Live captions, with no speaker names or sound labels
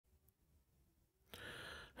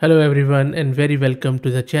Hello everyone and very welcome to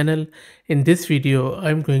the channel. In this video,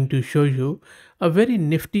 I'm going to show you a very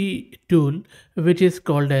nifty tool which is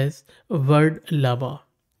called as WordLlama.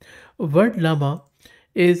 WordLlama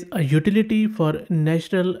is a utility for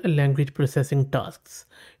natural language processing tasks.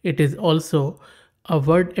 It is also a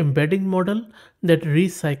word embedding model that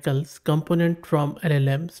recycles components from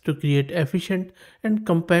LLMs to create efficient and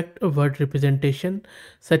compact word representation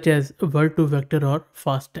such as word-to-vector or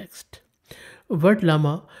fast text.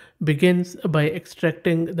 WordLlama begins by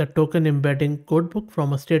extracting the token embedding codebook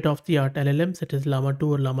from a state-of-the-art LLM such as Llama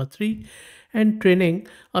 2 or Llama 3 and training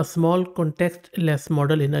a small context-less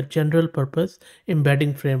model in a general-purpose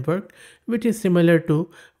embedding framework, which is similar to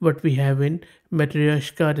what we have in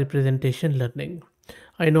Matryoshka representation learning.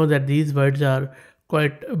 I know that these words are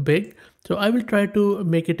quite big, so I will try to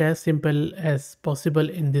make it as simple as possible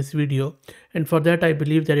in this video, and for that I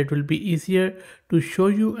believe that it will be easier to show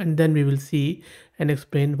you, and then we will see and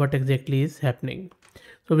explain what exactly is happening.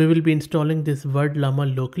 So we will be installing this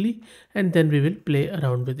WordLlama locally and then we will play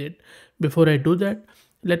around with it. Before I do that,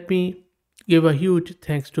 let me give a huge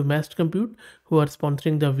thanks to Mast Compute who are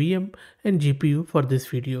sponsoring the VM and GPU for this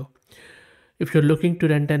video. If you're looking to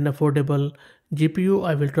rent an affordable GPU,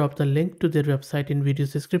 I will drop the link to their website in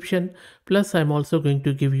video's description. Plus, I'm also going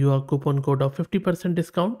to give you a coupon code of 50%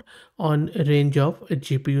 discount on a range of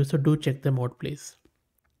GPU. So do check them out, please.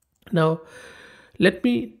 Now, let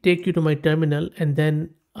me take you to my terminal and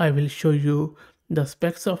then I will show you the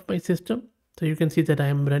specs of my system. So you can see that I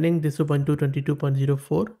am running this Ubuntu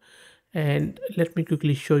 22.04, and let me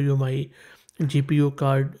quickly show you my GPU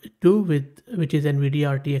card too, which is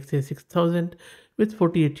NVIDIA RTX 6000 with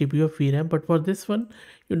 48 GB of VRAM. But for this one,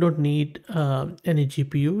 you don't need any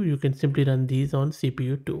GPU. You can simply run these on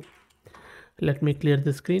CPU too. Let me clear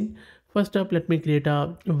the screen. First up, let me create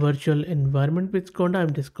a virtual environment with Conda.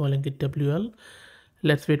 I'm just calling it WL.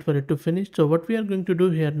 Let's wait for it to finish. So what we are going to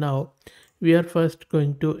do here now, we are first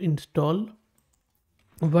going to install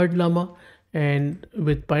WordLlama and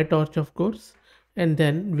with PyTorch, of course, and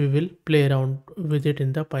then we will play around with it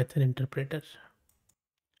in the Python interpreter.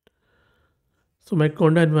 So my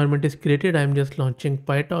Conda environment is created. I'm just launching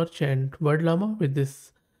PyTorch and WordLlama with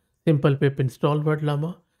this simple pip install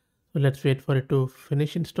WordLlama. So let's wait for it to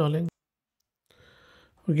finish installing.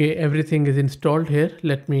 Okay, everything is installed here.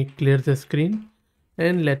 Let me clear the screen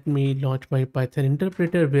and let me launch my Python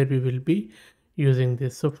interpreter where we will be using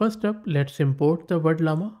this. So first up, let's import the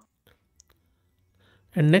WordLlama.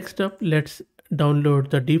 And next up, let's download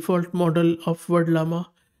the default model of WordLlama,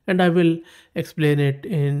 and I will explain it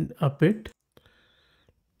in a bit.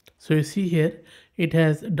 So you see here, it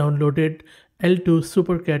has downloaded L2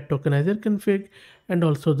 SuperCat tokenizer config and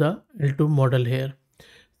also the L2 model here.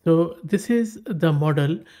 So this is the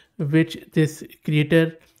model which this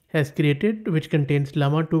creator has created, which contains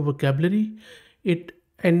Llama 2 vocabulary.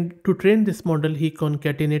 And to train this model, he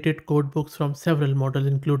concatenated codebooks from several models,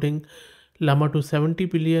 including Llama 2 70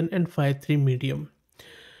 billion and 5.3 medium.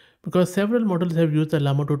 Because several models have used the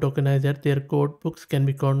Llama 2 tokenizer, their codebooks can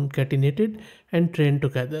be concatenated and trained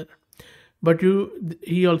together. But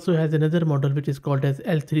he also has another model which is called as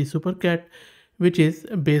L3 SuperCat, which is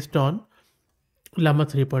based on Llama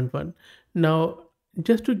 3.1. Now,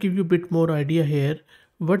 just to give you a bit more idea here,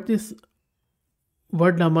 what this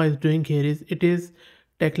WordLlama is doing here is it is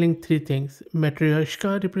tackling three things.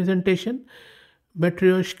 Matryoshka representation.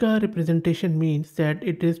 Matryoshka representation means that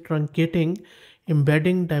it is truncating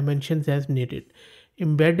embedding dimensions as needed.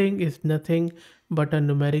 Embedding is nothing but a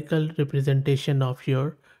numerical representation of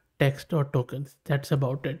your text or tokens. That's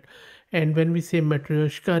about it. And when we say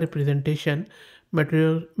Matryoshka representation,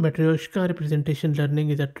 Matryoshka representation learning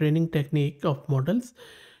is a training technique of models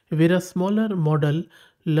where a smaller model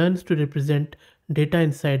learns to represent data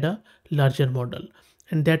inside a larger model,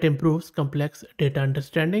 and that improves complex data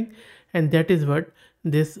understanding, and that is what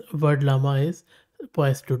this WordLlama is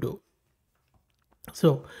poised to do.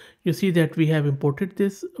 So you see that we have imported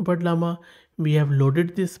this WordLlama, we have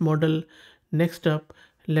loaded this model. Next up,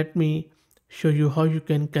 let me show you how you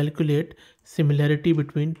can calculate similarity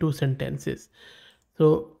between two sentences.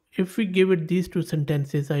 So if we give it these two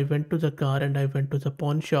sentences, I went to the car and I went to the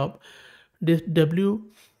pawn shop, this WL,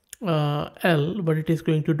 what it is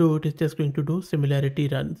going to do, it is just going to do similarity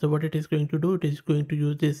run. So what it is going to do, it is going to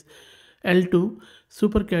use this L2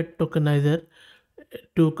 SuperCat tokenizer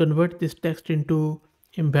to convert this text into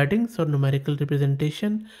embeddings or numerical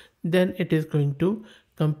representation. Then it is going to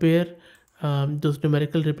compare those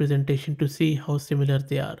numerical representation to see how similar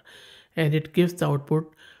they are, and it gives the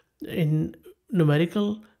output in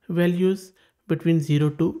numerical values between 0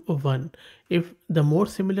 to 1. If the more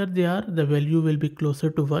similar they are, the value will be closer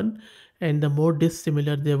to 1, and the more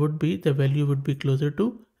dissimilar they would be, the value would be closer to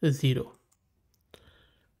 0.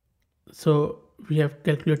 So we have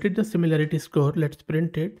calculated the similarity score. Let's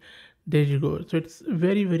print it. There you go. So it's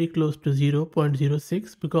very close to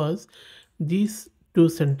 0.06 because these two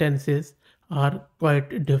sentences are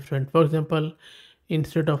quite different. For example,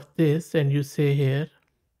 instead of this, and you say here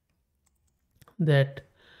that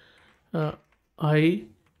I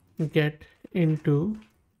get into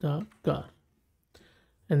the car,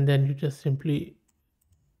 and then you just simply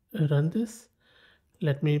run this.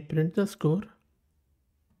 Let me print the score.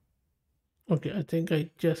 Okay, I think I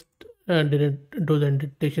just didn't do the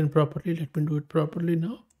indentation properly. Let me do it properly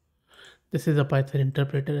now. This is a Python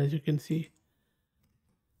interpreter, as you can see.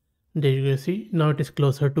 There you can see, now it is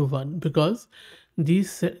closer to 1 because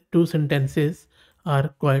these two sentences are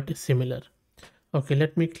quite similar. Okay,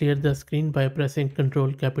 let me clear the screen by pressing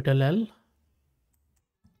Ctrl capital L.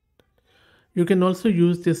 You can also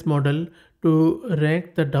use this model to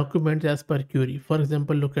rank the documents as per query. For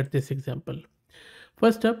example, look at this example.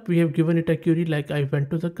 First up, we have given it a query like I went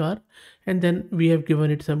to the car, and then we have given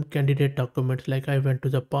it some candidate documents like I went to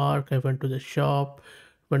the park, I went to the shop,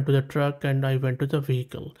 went to the truck, and I went to the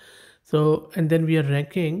vehicle. So, and then we are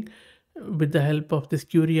ranking with the help of this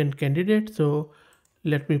query and candidate. So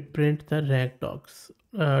let me print the rank docs.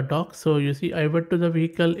 So you see, I went to the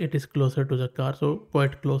vehicle, it is closer to the car, so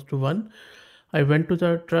quite close to 1. I went to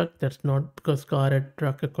the truck, that's not, because car and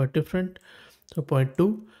truck are quite different, so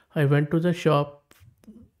 0.2. I went to the shop,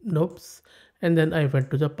 nopes, and then I went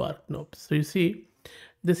to the park, nopes. So you see,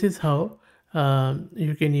 this is how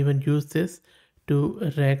you can even use this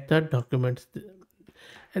to rank the documents.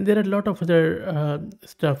 And there are a lot of other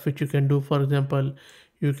stuff which you can do. For example,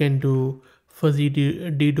 you can do fuzzy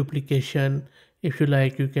deduplication. If you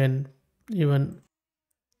like, even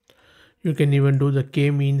you can even do the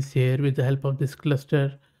k-means here with the help of this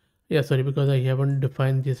cluster. Yeah, sorry, because I haven't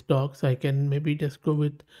defined these docs, I can maybe just go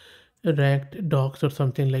with ranked docs or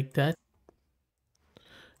something like that.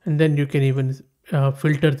 And then you can even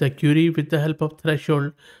filter the query with the help of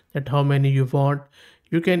threshold, that how many you want.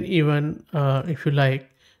 You can even if you like,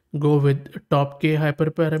 go with top k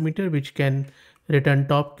hyperparameter, which can return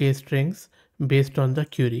top k strings based on the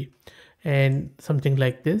query, and something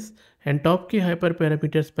like this. And top k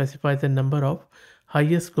hyperparameter specifies the number of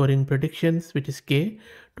highest scoring predictions, which is k,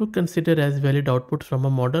 to consider as valid outputs from a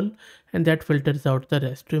model, and that filters out the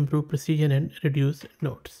rest to improve precision and reduce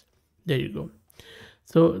nodes. There you go.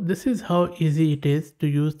 So this is how easy it is to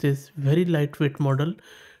use this very lightweight model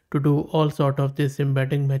to do all sort of this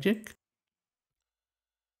embedding magic.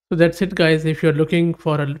 So that's it, guys. If you're looking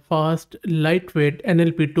for a fast, lightweight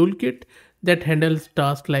NLP toolkit that handles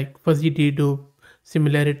tasks like fuzzy dedupe,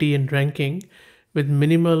 similarity, and ranking with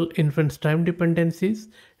minimal inference time dependencies,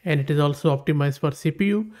 and it is also optimized for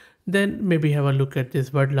CPU, then maybe have a look at this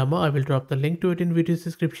WordLlama. I will drop the link to it in video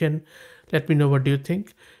description. Let me know what do you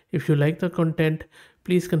think. If you like the content,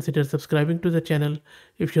 please consider subscribing to the channel.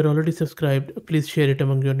 If you're already subscribed, please share it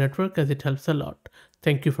among your network as it helps a lot.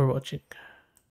 Thank you for watching.